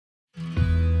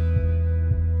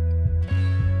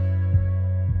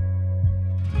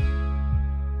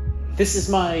This is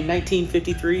my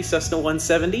 1953 Cessna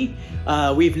 170.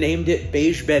 We've named it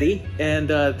Beige Betty, and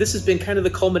this has been kind of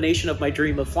the culmination of my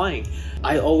dream of flying.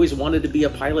 I always wanted to be a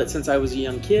pilot since I was a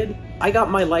young kid. I got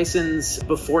my license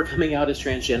before coming out as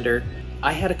transgender.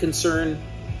 I had a concern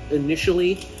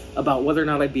initially about whether or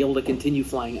not I'd be able to continue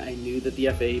flying. I knew that the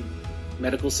FAA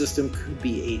medical system could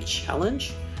be a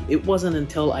challenge. It wasn't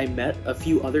until I met a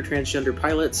few other transgender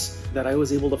pilots that I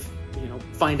was able to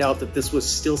find out that this was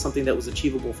still something that was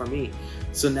achievable for me.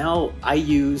 So now I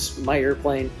use my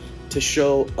airplane to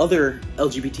show other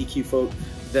LGBTQ folk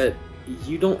that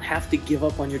you don't have to give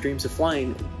up on your dreams of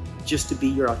flying just to be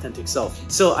your authentic self.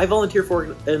 So I volunteer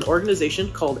for an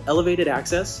organization called Elevated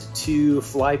Access to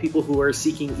fly people who are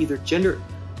seeking either gender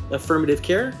affirmative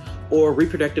care or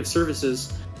reproductive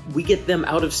services. We get them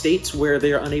out of states where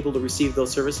they are unable to receive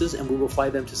those services, and we will fly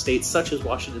them to states such as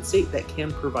Washington State that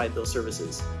can provide those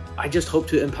services. I just hope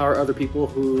to empower other people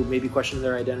who maybe question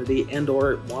their identity and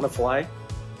or want to fly.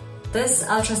 This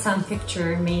ultrasound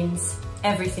picture means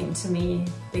everything to me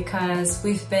because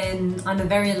we've been on a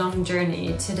very long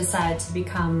journey to decide to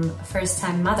become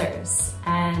first-time mothers.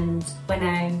 And when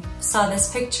I saw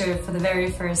this picture for the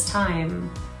very first time,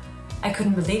 I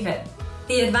couldn't believe it.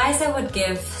 The advice I would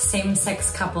give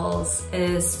same-sex couples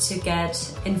is to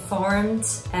get informed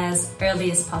as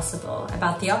early as possible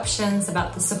about the options,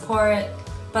 about the support,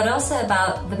 but also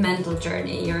about the mental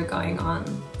journey you're going on.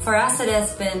 For us, it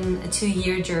has been a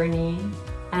 2-year journey,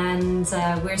 and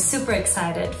we're super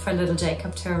excited for little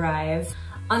Jacob to arrive.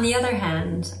 On the other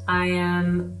hand, I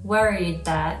am worried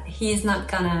that he's not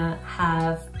gonna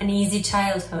have an easy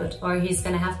childhood, or he's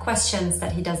gonna have questions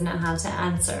that he doesn't know how to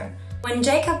answer. When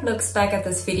Jacob looks back at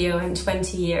this video in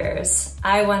 20 years,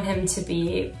 I want him to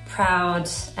be proud,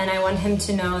 and I want him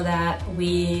to know that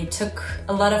we took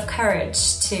a lot of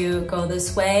courage to go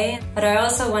this way, but I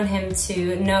also want him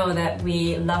to know that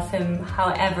we love him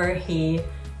however he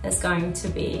is going to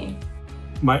be.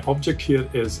 My object here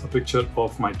is a picture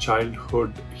of my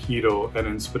childhood hero and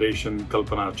inspiration,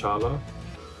 Kalpana Chawla.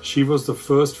 She was the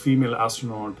first female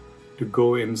astronaut to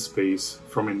go in space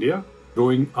from India.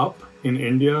 Growing up in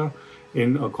India,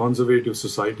 in a conservative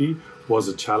society, was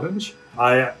a challenge.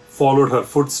 I followed her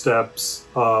footsteps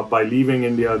by leaving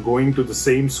India, going to the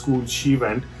same school she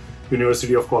went,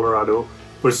 University of Colorado,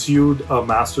 pursued a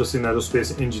master's in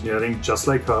aerospace engineering just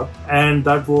like her. And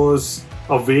that was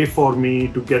a way for me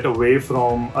to get away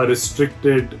from a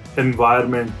restricted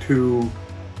environment to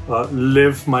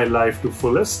live my life to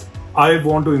fullest. I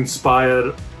want to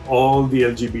inspire all the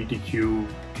LGBTQ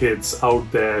kids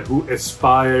out there who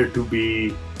aspire to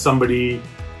be somebody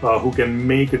who can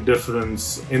make a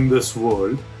difference in this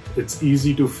world. It's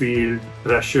easy to feel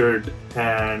pressured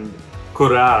and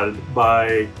corralled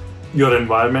by your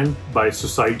environment, by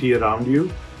society around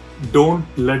you. Don't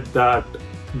let that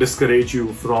discourage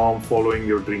you from following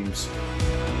your dreams.